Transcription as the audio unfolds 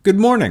Good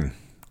morning.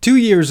 2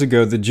 years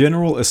ago, the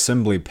General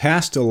Assembly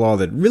passed a law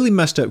that really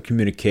messed up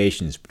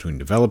communications between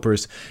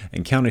developers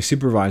and county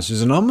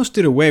supervisors and almost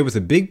did away with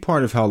a big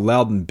part of how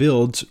Loudoun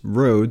builds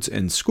roads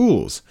and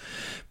schools.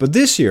 But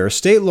this year,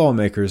 state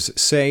lawmakers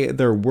say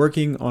they're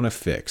working on a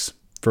fix.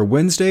 For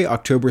Wednesday,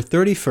 October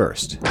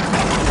 31st.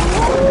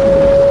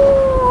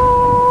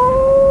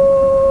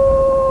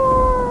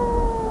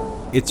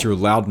 It's your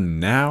Loudoun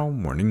Now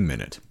Morning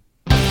Minute.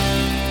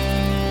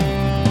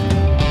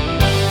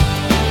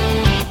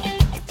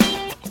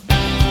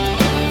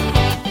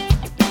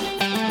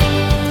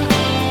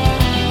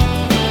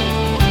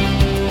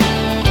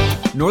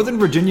 Northern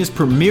Virginia's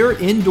premier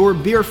indoor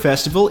beer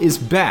festival is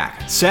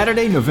back.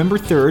 Saturday, November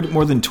 3rd,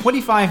 more than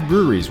 25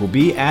 breweries will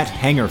be at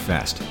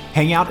HangarFest.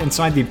 Hang out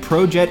inside the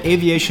ProJet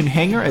Aviation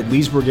Hangar at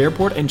Leesburg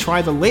Airport and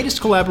try the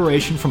latest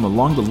collaboration from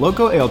along the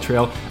Loco Ale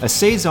Trail, a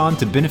saison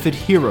to benefit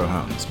Hero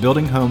Homes,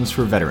 building homes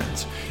for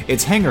veterans.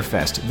 It's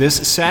HangarFest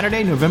this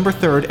Saturday, November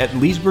 3rd at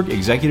Leesburg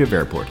Executive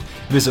Airport.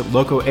 Visit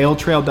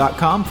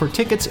LocoAleTrail.com for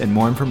tickets and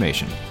more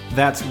information.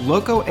 That's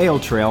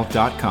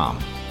LocoAleTrail.com.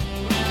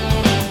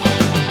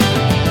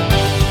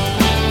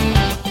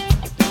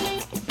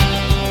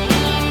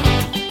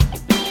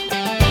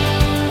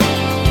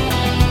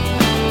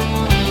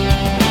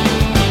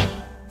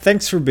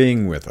 Thanks for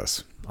being with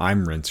us.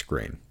 I'm Rence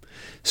Green.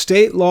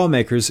 State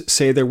lawmakers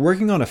say they're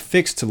working on a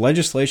fix to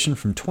legislation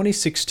from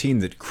 2016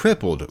 that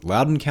crippled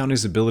Loudoun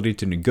County's ability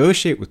to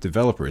negotiate with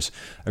developers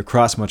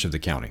across much of the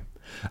county.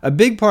 A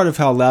big part of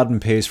how Loudoun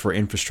pays for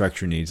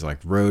infrastructure needs like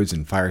roads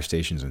and fire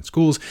stations and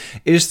schools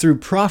is through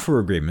proffer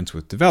agreements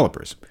with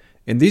developers.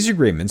 In these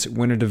agreements,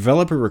 when a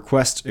developer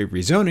requests a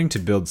rezoning to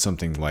build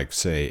something like,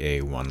 say,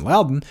 a One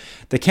Loudoun,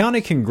 the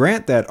county can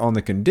grant that on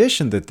the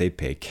condition that they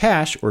pay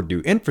cash or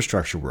do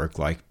infrastructure work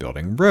like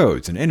building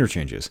roads and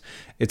interchanges.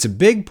 It's a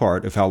big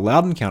part of how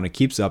Loudoun County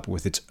keeps up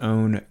with its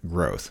own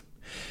growth.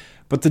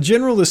 But the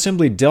General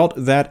Assembly dealt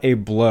that a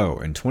blow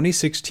in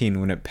 2016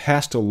 when it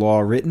passed a law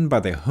written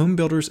by the Home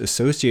Builders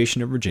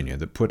Association of Virginia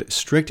that put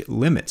strict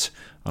limits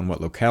on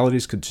what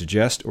localities could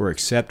suggest or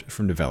accept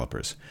from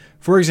developers.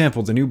 For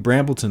example, the new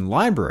Brambleton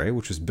Library,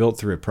 which was built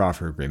through a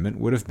proffer agreement,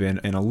 would have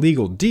been an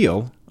illegal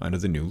deal under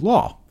the new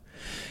law.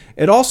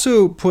 It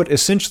also put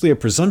essentially a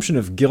presumption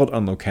of guilt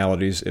on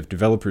localities if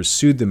developers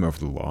sued them over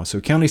the law,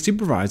 so county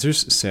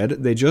supervisors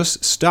said they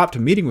just stopped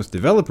meeting with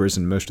developers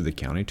in most of the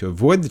county to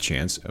avoid the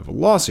chance of a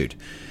lawsuit.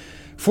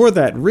 For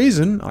that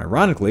reason,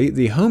 ironically,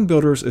 the Home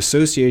Builders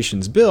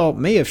Association's bill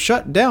may have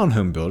shut down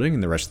home building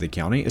in the rest of the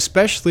county,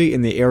 especially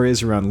in the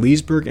areas around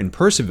Leesburg and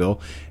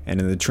Percival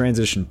and in the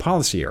transition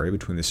policy area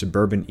between the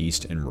suburban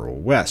east and rural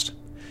west.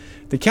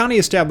 The county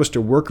established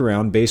a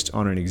workaround based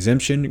on an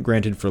exemption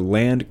granted for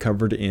land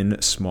covered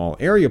in small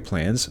area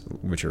plans,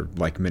 which are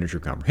like miniature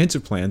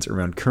comprehensive plans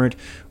around current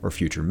or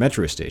future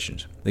metro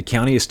stations. The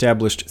county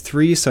established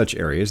 3 such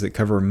areas that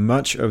cover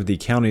much of the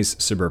county's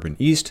suburban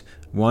east,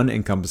 one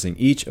encompassing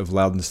each of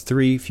Loudoun's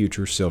 3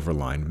 future Silver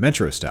Line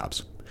metro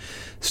stops.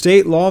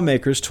 State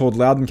lawmakers told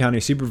Loudoun County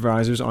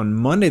supervisors on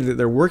Monday that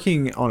they're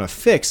working on a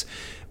fix,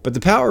 but the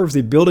power of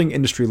the building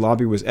industry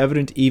lobby was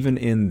evident even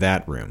in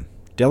that room.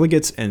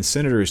 Delegates and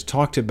senators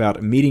talked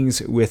about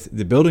meetings with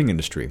the building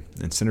industry,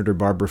 and Senator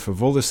Barbara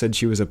Favola said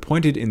she was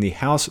appointed in the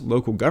House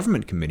Local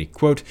Government Committee,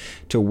 quote,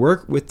 to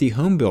work with the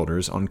home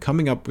builders on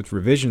coming up with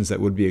revisions that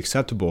would be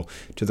acceptable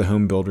to the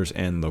home builders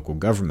and local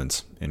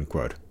governments, end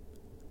quote.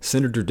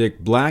 Senator Dick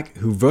Black,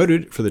 who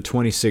voted for the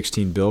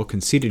 2016 bill,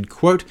 conceded,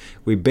 quote,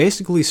 we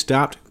basically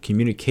stopped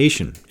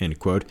communication, end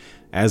quote,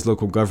 as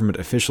local government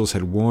officials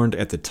had warned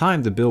at the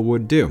time the bill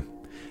would do.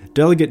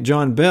 Delegate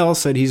John Bell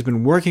said he's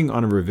been working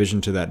on a revision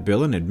to that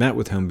bill and had met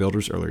with home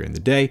builders earlier in the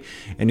day,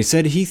 and he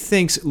said he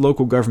thinks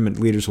local government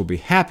leaders will be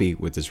happy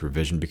with this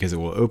revision because it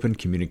will open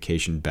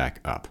communication back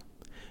up.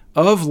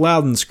 Of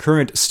Loudoun's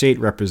current state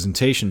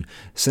representation,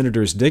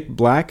 Senators Dick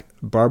Black,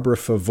 Barbara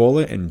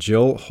Favola, and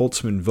Jill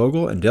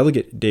Holtzman-Vogel and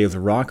Delegate Dave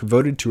LaRock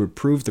voted to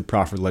approve the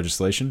proffered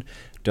legislation.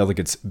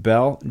 Delegates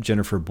Bell,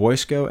 Jennifer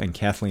Boysko, and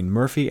Kathleen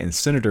Murphy and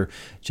Senator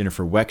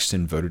Jennifer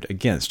Wexton voted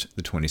against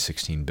the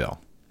 2016 bill.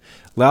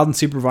 Loudoun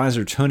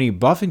Supervisor Tony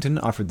Buffington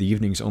offered the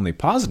evening's only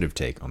positive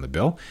take on the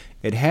bill.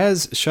 It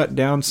has shut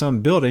down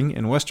some building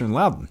in western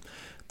Loudoun.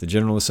 The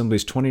General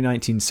Assembly's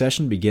 2019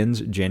 session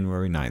begins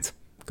January 9th.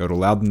 Go to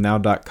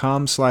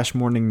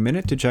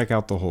loudounnow.com/morningminute to check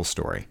out the whole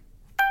story.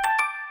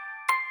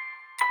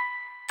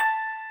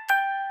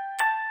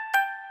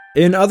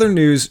 In other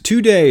news,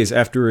 2 days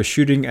after a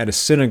shooting at a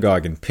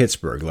synagogue in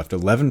Pittsburgh left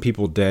 11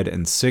 people dead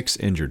and 6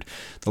 injured,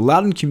 the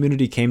Loudoun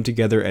community came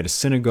together at a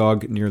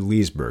synagogue near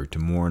Leesburg to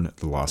mourn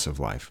the loss of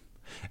life.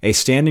 A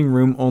standing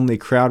room only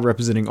crowd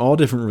representing all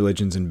different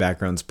religions and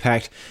backgrounds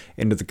packed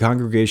into the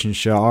congregation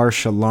Sha'ar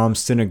Shalom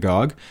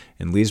Synagogue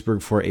in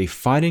Leesburg for a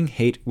Fighting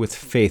Hate with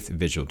Faith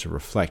vigil to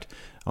reflect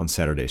on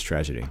Saturday's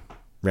tragedy.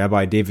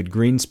 Rabbi David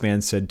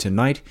Greenspan said,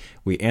 tonight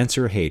we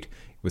answer hate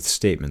with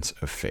statements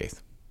of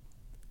faith.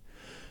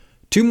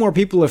 2 more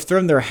people have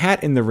thrown their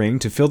hat in the ring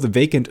to fill the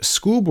vacant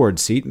school board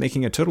seat,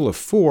 making a total of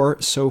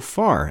 4 so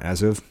far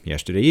as of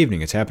yesterday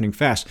evening. It's happening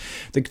fast.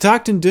 The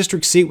Catoctin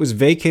district seat was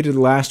vacated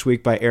last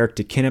week by Eric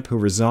DeKinnip, who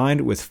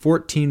resigned with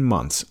 14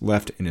 months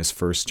left in his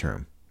first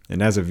term.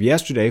 And as of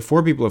yesterday,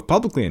 4 people have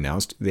publicly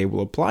announced they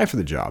will apply for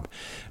the job.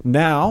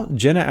 Now,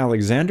 Jenna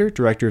Alexander,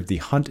 director of the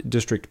Hunt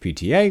District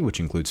PTA, which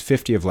includes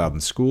 50 of Loudoun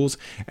schools,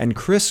 and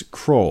Chris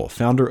Kroll,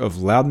 founder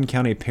of Loudoun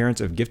County Parents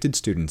of Gifted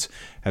Students,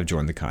 have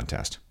joined the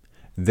contest.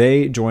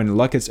 They join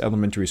Luckett's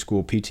Elementary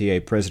School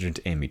PTA President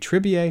Amy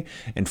Tribier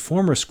and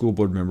former school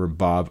board member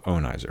Bob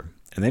Onizer.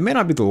 And they may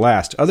not be the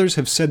last. Others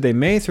have said they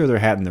may throw their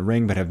hat in the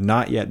ring, but have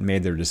not yet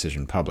made their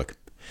decision public.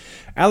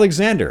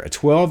 Alexander, a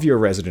 12-year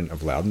resident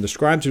of Loudoun,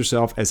 describes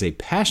herself as a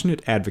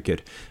passionate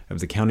advocate of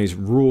the county's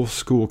rural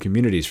school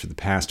communities for the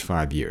past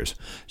 5 years.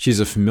 She's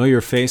a familiar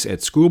face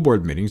at school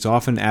board meetings,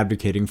 often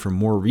advocating for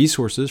more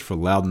resources for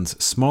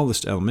Loudoun's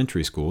smallest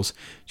elementary schools.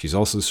 She's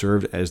also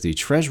served as the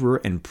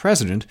treasurer and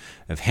president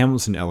of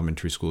Hamilton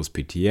Elementary Schools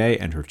PTA,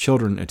 and her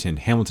children attend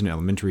Hamilton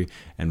Elementary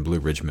and Blue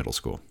Ridge Middle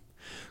School.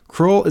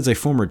 Kroll is a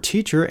former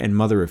teacher and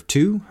mother of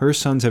 2. Her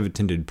sons have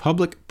attended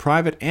public,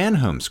 private, and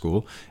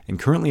homeschool and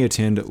currently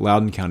attend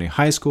Loudoun County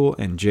High School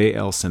and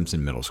J.L.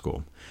 Simpson Middle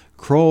School.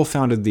 Kroll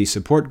founded the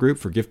support group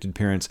for gifted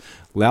parents,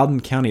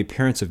 Loudoun County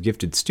Parents of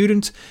Gifted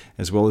Students,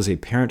 as well as a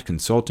parent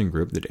consulting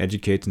group that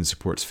educates and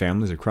supports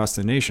families across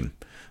the nation.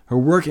 Her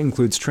work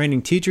includes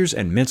training teachers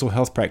and mental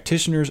health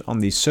practitioners on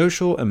the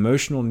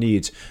social-emotional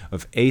needs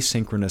of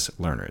asynchronous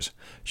learners.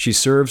 She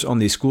serves on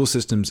the school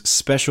system's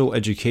Special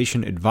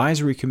Education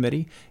Advisory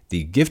Committee,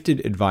 the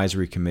Gifted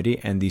Advisory Committee,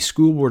 and the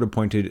school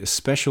board-appointed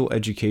Special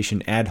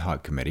Education Ad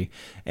Hoc Committee,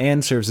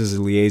 and serves as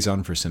a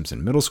liaison for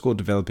Simpson Middle School,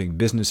 developing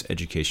business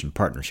education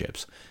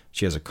partnerships.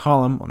 She has a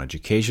column on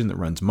education that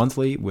runs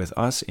monthly with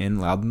us in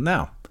Loudoun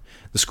Now.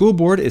 The school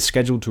board is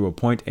scheduled to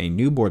appoint a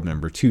new board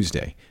member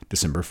Tuesday,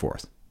 December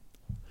 4th.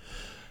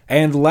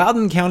 And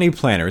Loudoun County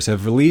planners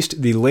have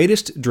released the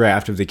latest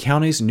draft of the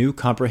county's new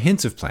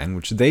comprehensive plan,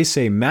 which they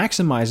say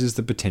maximizes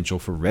the potential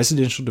for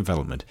residential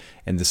development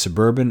in the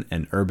suburban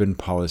and urban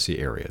policy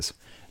areas.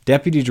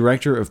 Deputy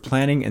Director of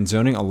Planning and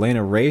Zoning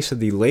Elena Ray said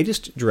the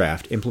latest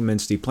draft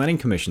implements the Planning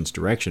Commission's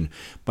direction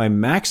by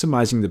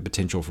maximizing the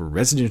potential for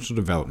residential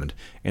development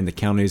in the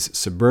county's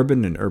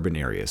suburban and urban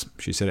areas.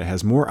 She said it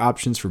has more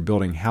options for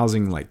building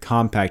housing like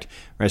compact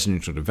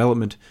residential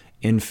development,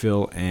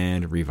 infill,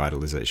 and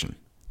revitalization.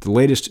 The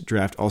latest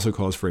draft also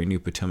calls for a new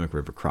Potomac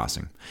River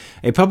crossing.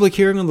 A public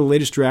hearing on the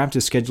latest draft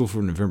is scheduled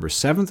for November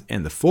 7th,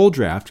 and the full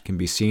draft can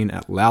be seen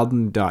at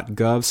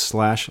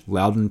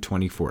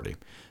loudoun.gov/Loudoun2040.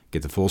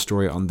 Get the full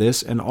story on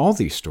this and all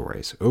these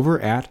stories over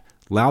at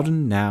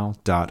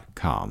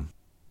loudounnow.com.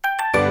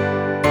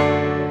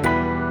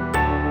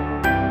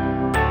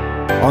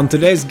 On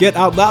today's Get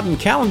Out Loudoun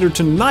calendar,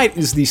 tonight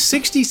is the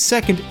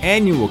 62nd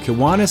annual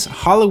Kiwanis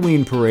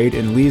Halloween Parade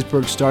in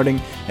Leesburg,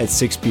 starting at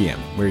 6 p.m.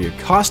 Wear your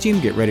costume,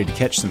 get ready to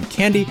catch some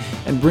candy,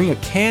 and bring a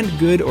canned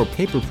good or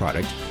paper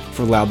product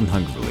for Loudoun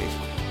Hunger Relief.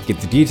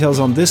 Get the details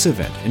on this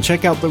event and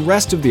check out the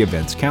rest of the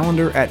event's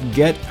calendar at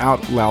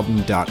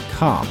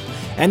getoutloudoun.com.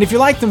 And if you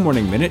like the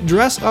Morning Minute,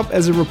 dress up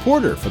as a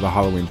reporter for the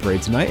Halloween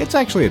Parade tonight. It's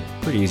actually a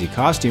pretty easy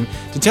costume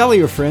to tell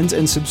your friends,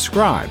 and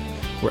subscribe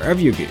wherever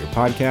you get your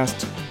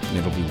podcasts, and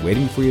it'll be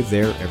waiting for you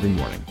there every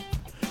morning.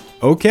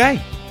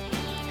 Okay,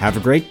 have a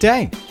great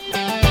day.